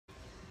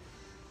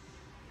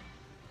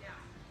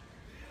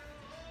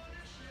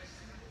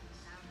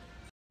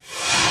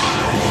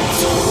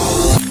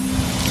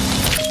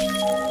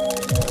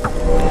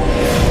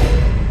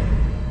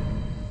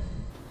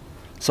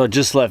So I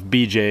just left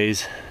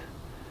BJ's.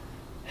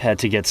 Had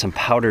to get some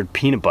powdered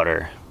peanut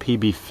butter.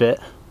 PB Fit.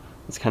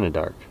 It's kind of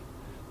dark.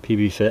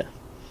 PB Fit.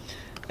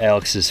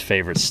 Alex's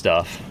favorite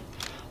stuff.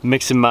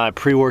 Mixing my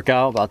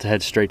pre-workout. About to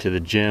head straight to the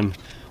gym.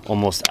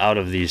 Almost out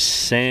of these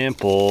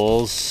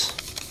samples.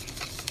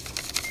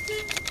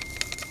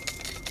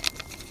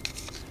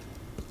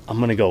 I'm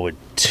gonna go with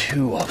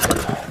 2 of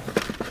them.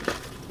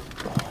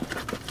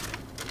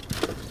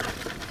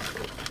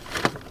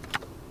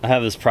 I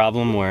have this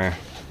problem where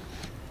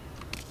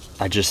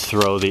I just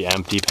throw the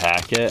empty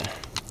packet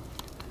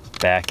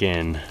back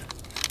in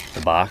the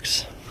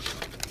box.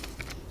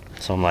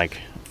 So I'm like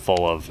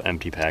full of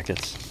empty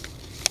packets.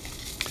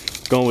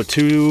 Going with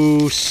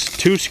two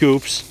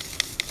scoops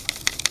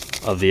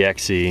of the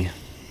XE.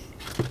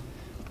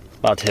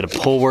 About to hit a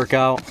pull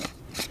workout.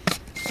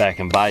 Back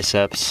in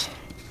biceps.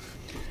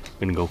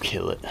 Gonna go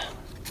kill it.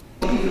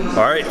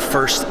 All right,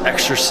 first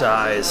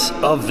exercise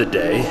of the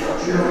day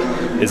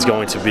is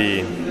going to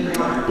be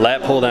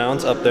lat pull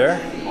downs up there,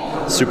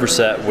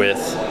 superset with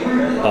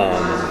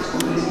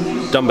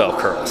dumbbell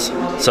curls.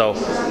 So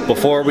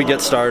before we get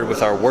started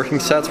with our working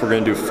sets, we're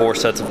gonna do 4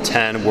 sets of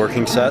 10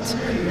 working sets.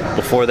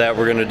 Before that,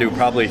 we're gonna do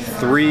probably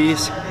 3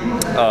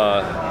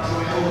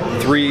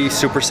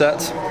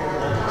 supersets.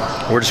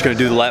 We're just gonna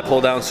do the lat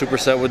pull down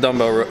superset with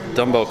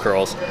dumbbell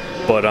curls,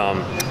 but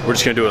we're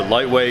just gonna do it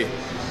lightweight,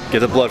 get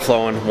the blood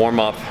flowing, warm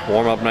up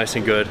nice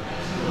and good,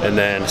 and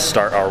then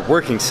start our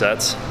working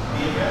sets,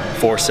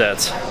 4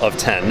 sets of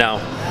 10. Now,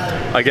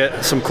 I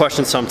get some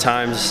questions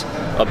sometimes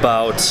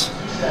about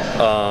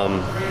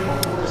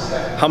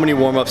how many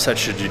warm-up sets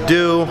should you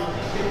do?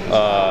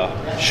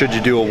 Should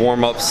you do a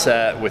warm-up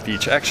set with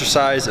each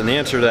exercise? And the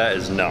answer to that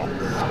is no.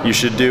 You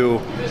should do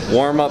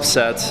warm-up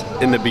sets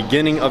in the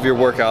beginning of your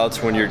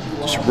workouts when you're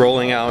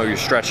rolling out or you're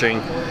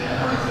stretching.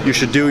 You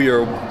should do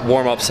your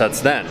warm-up sets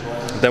then.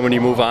 Then when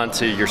you move on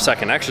to your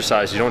second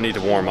exercise, you don't need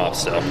to warm up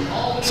still.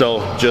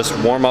 So just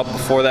warm up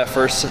before that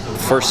first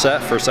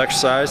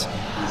exercise,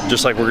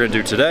 just like we're gonna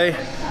do today.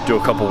 Do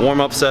a couple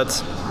warm-up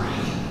sets,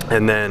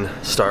 and then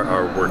start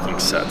our working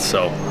sets.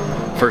 So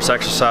first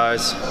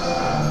exercise,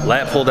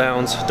 lat pull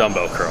downs,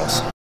 dumbbell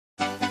curls.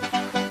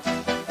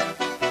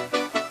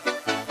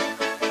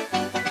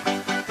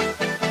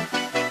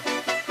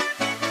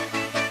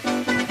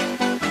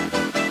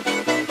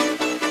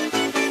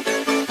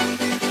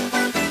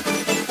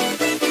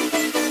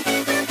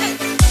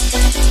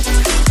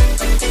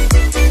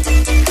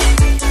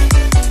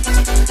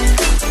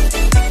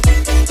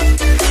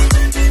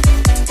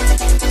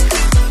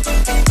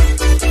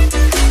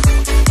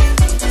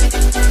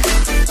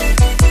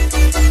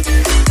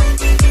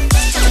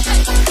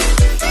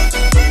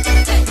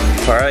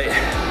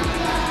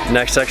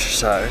 Next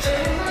exercise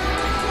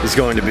is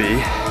going to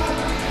be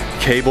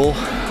cable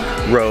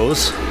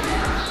rows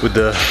with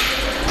the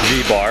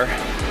V-bar,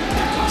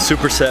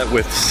 superset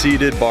with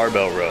seated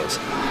barbell rows.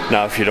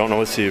 Now, if you don't know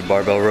what seated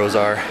barbell rows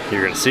are,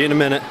 you're gonna see in a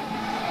minute,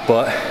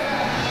 but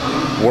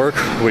work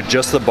with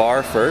just the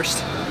bar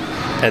first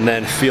and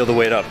then feel the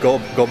weight up. Go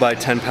by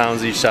 10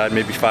 pounds each side,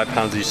 maybe 5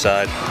 pounds each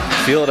side.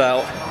 Feel it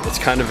out. It's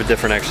kind of a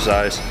different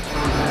exercise.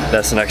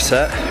 That's the next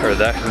set, or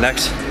that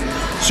next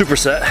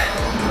superset.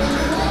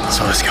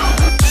 So let's go.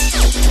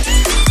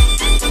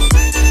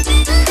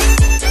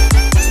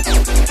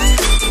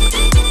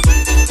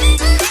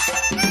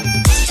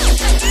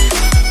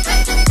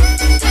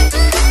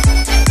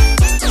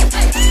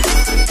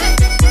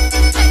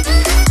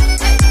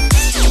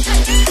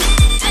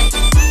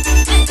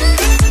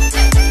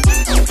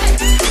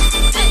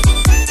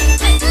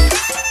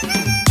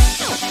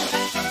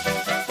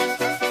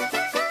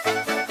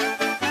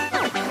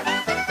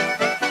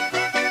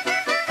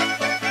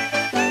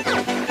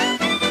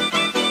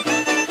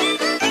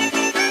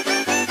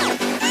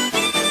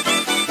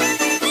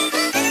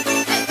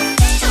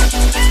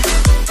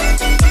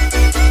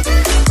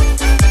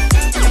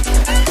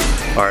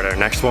 All right, our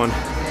next one,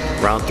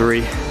 round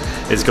 3,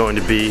 is going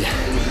to be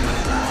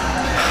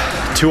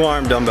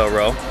 2-arm dumbbell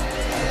row.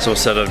 So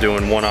instead of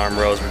doing 1-arm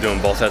rows, we're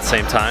doing both at the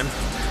same time.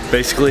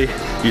 Basically,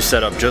 you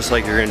set up just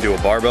like you're gonna do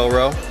a barbell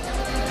row,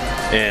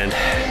 and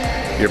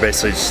you're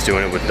basically just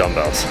doing it with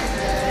dumbbells.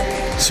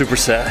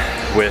 Superset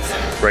with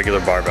regular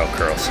barbell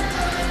curls.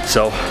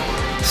 So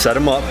set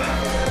them up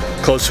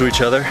close to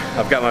each other.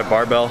 I've got my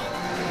barbell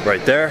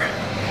right there.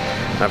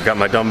 I've got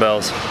my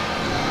dumbbells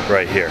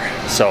right here.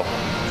 So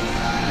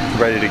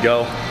ready to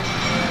go.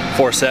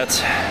 4 sets,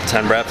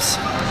 10 reps.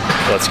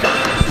 Let's go.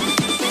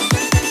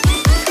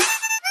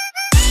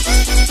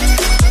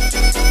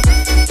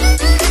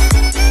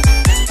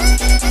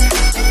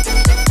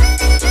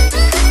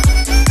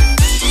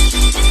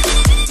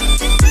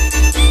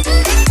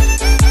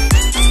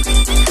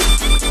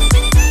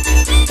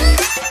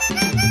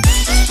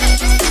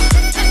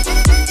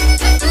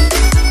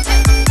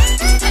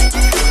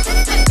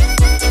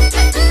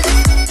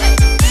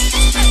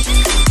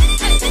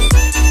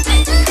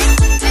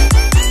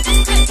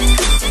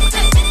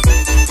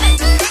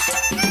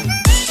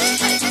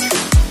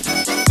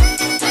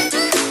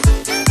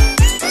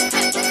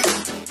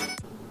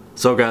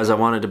 So guys, I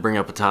wanted to bring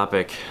up a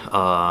topic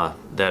that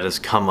has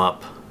come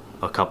up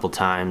a couple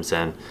times,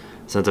 and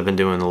since I've been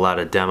doing a lot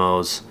of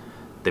demos,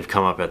 they've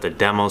come up at the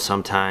demo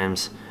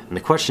sometimes, and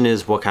the question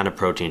is, what kind of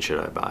protein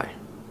should I buy?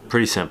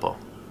 Pretty simple.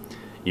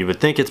 You would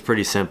think it's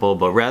pretty simple,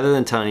 but rather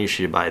than telling you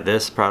should buy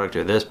this product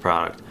or this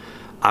product,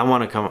 I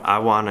want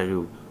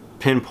to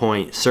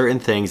pinpoint certain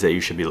things that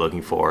you should be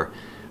looking for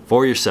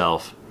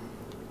yourself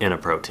in a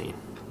protein.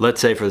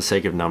 Let's say, for the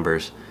sake of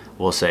numbers,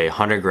 we'll say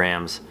 100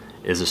 grams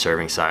is a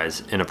serving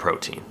size in a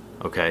protein.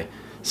 Okay,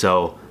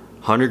 so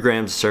 100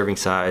 grams serving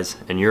size,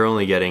 and you're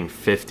only getting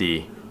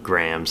 50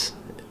 grams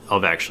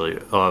of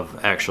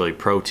actually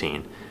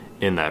protein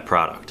in that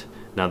product.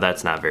 Now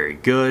that's not very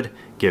good,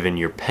 given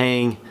you're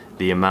paying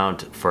the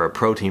amount for a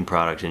protein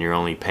product and you're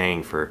only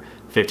paying for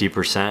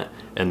 50%,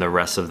 and the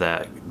rest of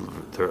that,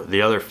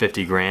 the other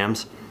 50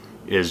 grams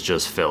is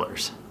just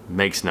fillers.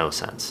 Makes no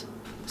sense.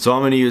 So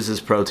I'm going to use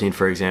this protein,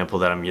 for example,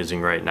 that I'm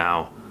using right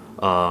now.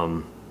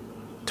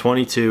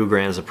 22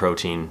 grams of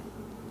protein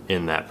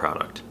in that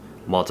product.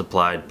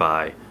 Multiplied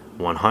by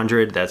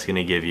 100, that's going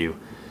to give you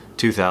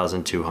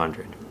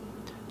 2,200.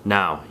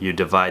 Now, you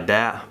divide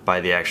that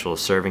by the actual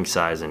serving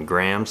size in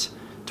grams,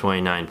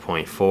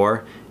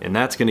 29.4, and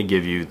that's going to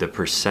give you the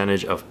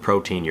percentage of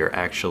protein you're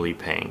actually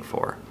paying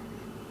for.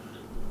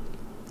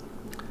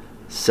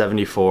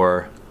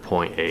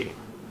 74.8.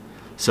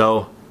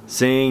 So,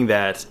 seeing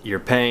that you're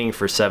paying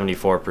for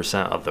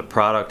 74% of the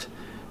product,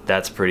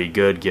 that's pretty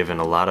good, given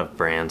a lot of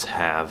brands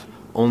have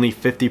only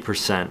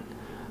 50%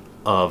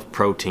 of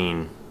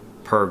protein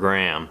per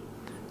gram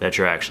that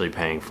you're actually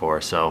paying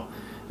for. So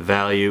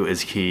value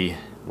is key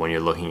when you're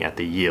looking at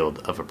the yield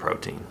of a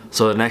protein.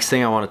 So the next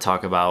thing I want to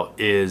talk about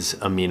is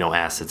amino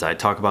acids. I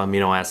talk about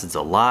amino acids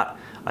a lot.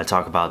 I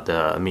talk about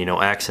the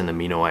amino X and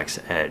amino X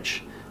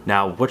edge.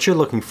 Now, what you're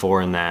looking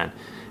for in that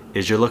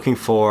is you're looking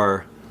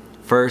for,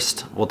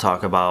 first, we'll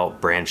talk about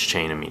branched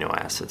chain amino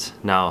acids.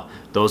 Now,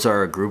 those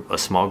are a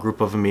small group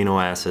of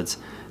amino acids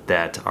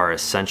that are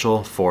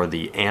essential for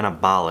the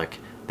anabolic.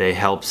 They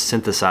help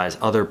synthesize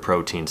other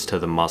proteins to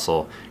the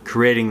muscle,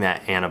 creating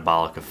that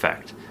anabolic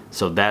effect.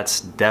 So that's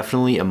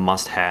definitely a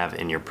must-have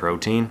in your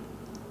protein.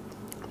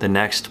 The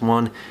next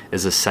one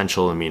is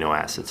essential amino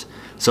acids.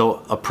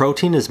 So a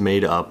protein is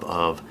made up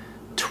of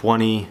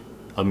 20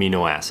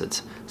 amino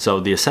acids. So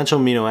the essential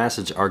amino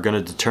acids are going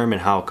to determine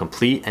how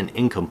complete and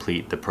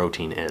incomplete the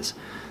protein is.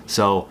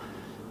 So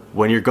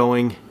when you're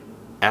going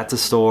at the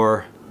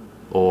store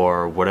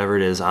or whatever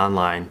it is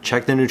online,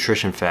 check the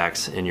nutrition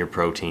facts in your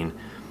protein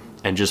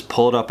and just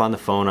pull it up on the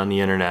phone, on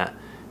the internet.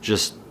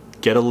 Just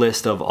get a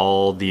list of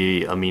all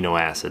the amino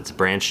acids,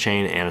 branched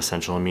chain and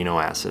essential amino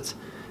acids,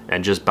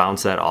 and just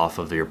bounce that off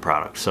of your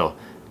product. So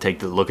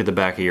take a look at the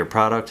back of your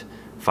product,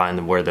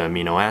 find where the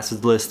amino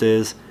acid list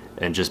is,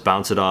 and just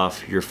bounce it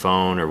off your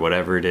phone or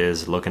whatever it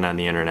is, looking on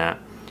the internet,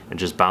 and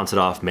just bounce it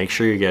off. Make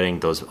sure you're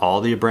getting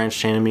all the branched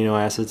chain amino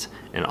acids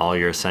and all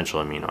your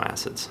essential amino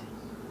acids.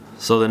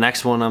 So the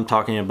next one I'm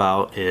talking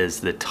about is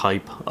the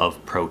type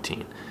of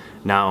protein.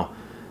 Now,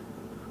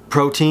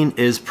 protein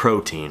is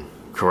protein,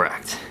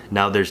 correct.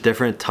 Now there's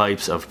different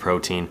types of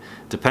protein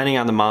depending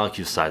on the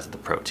molecule size of the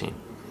protein.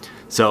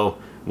 So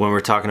when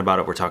we're talking about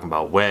it, we're talking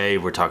about whey,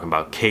 we're talking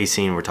about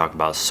casein, we're talking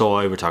about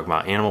soy, we're talking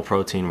about animal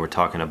protein, we're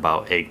talking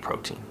about egg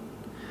protein.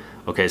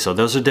 Okay, so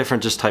those are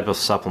different just type of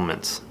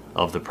supplements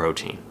of the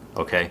protein,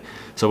 okay?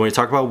 So when we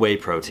talk about whey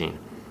protein,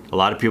 a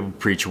lot of people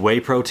preach whey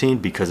protein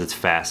because it's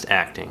fast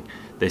acting.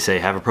 They say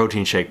have a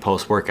protein shake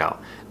post-workout,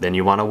 then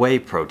you want a whey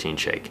protein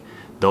shake.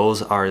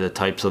 Those are the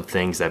types of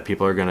things that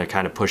people are gonna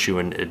kind of push you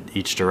in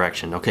each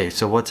direction. Okay,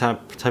 so what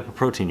type of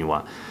protein you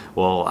want?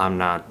 Well, I'm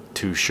not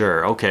too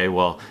sure. Okay,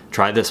 well,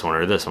 try this one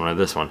or this one or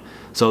this one.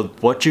 So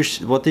what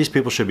these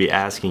people should be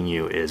asking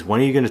you is, when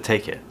are you gonna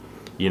take it?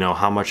 You know,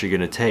 how much are you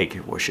going to take?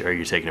 Are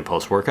you taking it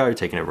post-workout? Are you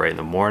taking it right in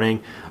the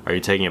morning? Are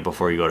you taking it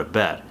before you go to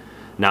bed?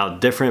 Now,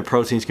 different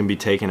proteins can be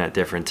taken at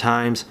different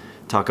times.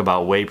 Talk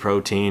about whey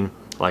protein,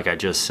 like I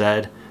just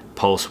said.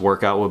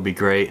 Post-workout would be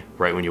great.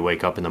 Right when you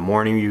wake up in the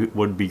morning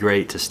would be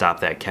great to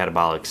stop that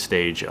catabolic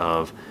stage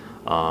of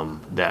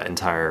that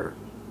entire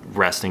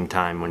resting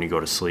time when you go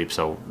to sleep.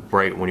 So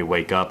right when you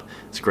wake up,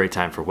 it's a great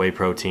time for whey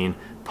protein.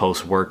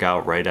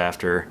 Post-workout, right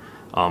after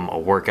a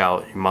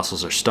workout, your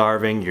muscles are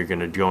starving, you're going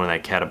to go into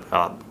that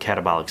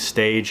catabolic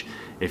stage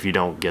if you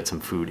don't get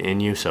some food in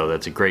you, so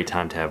that's a great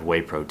time to have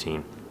whey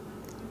protein.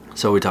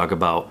 So we talk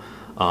about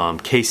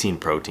casein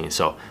protein.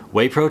 So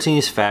whey protein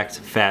is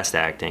fast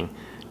acting.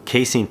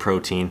 Casein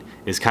protein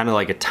is kind of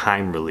like a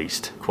time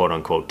released, quote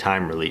unquote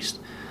time released.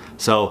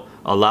 So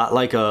a lot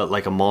like a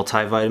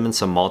multivitamin.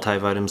 Some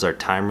multivitamins are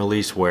time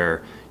released,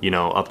 where, you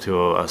know, up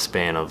to a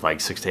span of like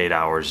 6 to 8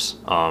 hours,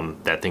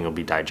 that thing will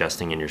be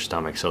digesting in your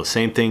stomach. So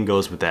same thing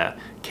goes with that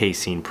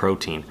casein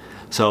protein.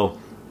 So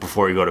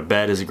before you go to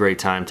bed is a great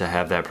time to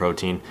have that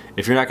protein.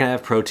 If you're not going to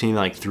have protein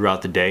like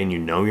throughout the day, and you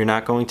know you're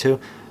not going to,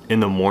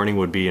 in the morning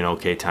would be an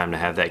okay time to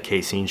have that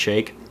casein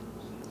shake,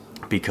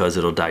 because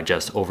it'll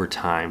digest over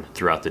time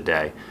throughout the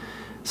day.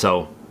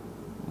 So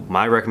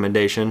my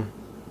recommendation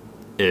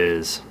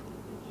is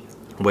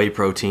whey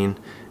protein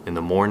in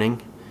the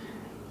morning,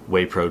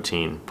 whey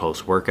protein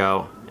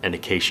post-workout, and a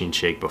casein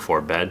shake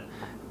before bed.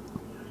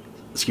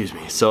 Excuse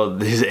me. So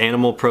these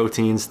animal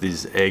proteins,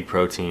 these egg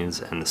proteins,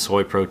 and the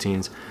soy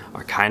proteins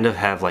are kind of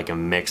have like a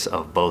mix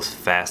of both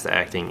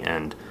fast-acting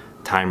and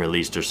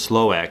time-released or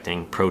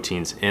slow-acting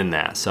proteins in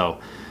that. So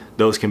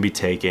those can be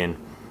taken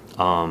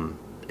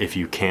if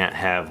you can't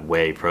have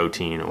whey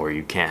protein or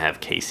you can't have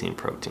casein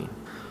protein.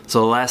 So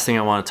the last thing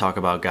I want to talk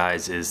about,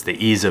 guys, is the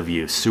ease of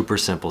use. Super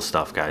simple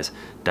stuff, guys.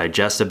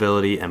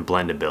 Digestibility and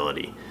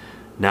blendability.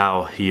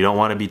 Now, you don't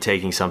want to be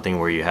taking something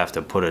where you have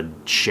to put a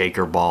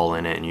shaker ball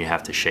in it and you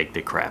have to shake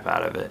the crap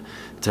out of it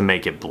to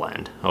make it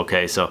blend.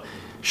 Okay, so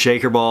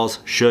shaker balls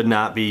should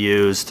not be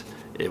used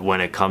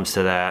when it comes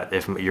to that.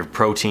 If your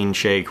protein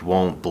shake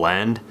won't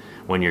blend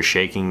when you're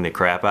shaking the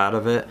crap out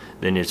of it,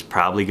 then it's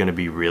probably going to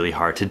be really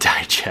hard to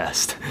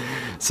digest.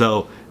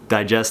 So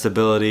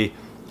digestibility,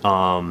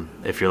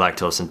 if you're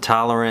lactose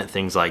intolerant,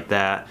 things like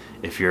that.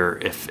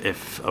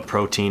 If a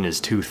protein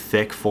is too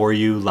thick for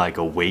you, like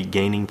a weight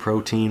gaining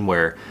protein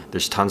where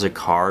there's tons of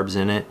carbs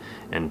in it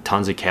and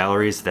tons of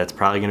calories, that's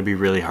probably going to be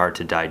really hard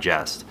to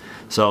digest.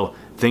 So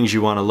things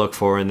you want to look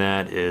for in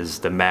that is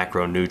the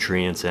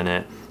macronutrients in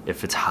it.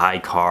 If it's high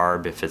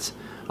carb, if it's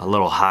a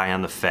little high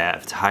on the fat,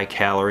 if it's high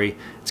calorie,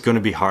 it's going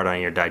to be hard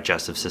on your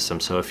digestive system.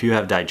 So if you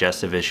have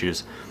digestive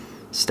issues,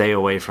 stay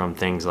away from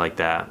things like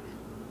that.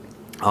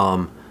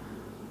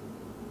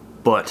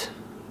 But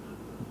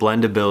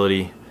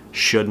blendability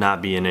should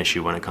not be an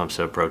issue when it comes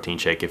to a protein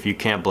shake. If you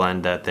can't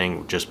blend that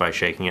thing just by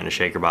shaking it in a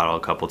shaker bottle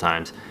a couple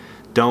times,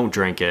 don't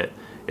drink it.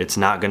 It's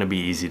not going to be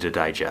easy to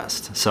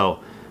digest. So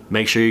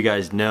make sure you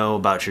guys know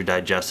about your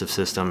digestive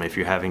system. If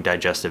you're having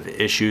digestive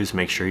issues,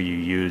 make sure you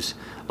use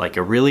like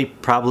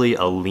probably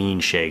a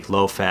lean shake,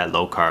 low fat,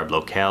 low carb,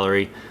 low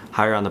calorie,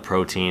 higher on the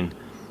protein,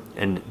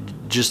 and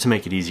just to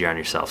make it easier on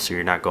yourself so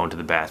you're not going to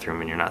the bathroom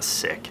and you're not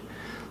sick.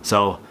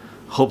 So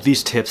hope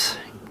these tips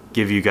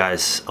give you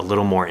guys a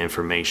little more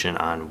information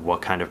on what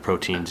kind of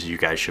proteins you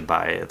guys should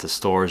buy at the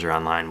stores or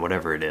online,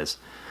 whatever it is.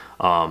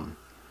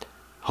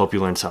 Hope you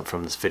learned something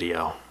from this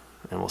video,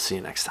 and we'll see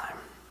you next time.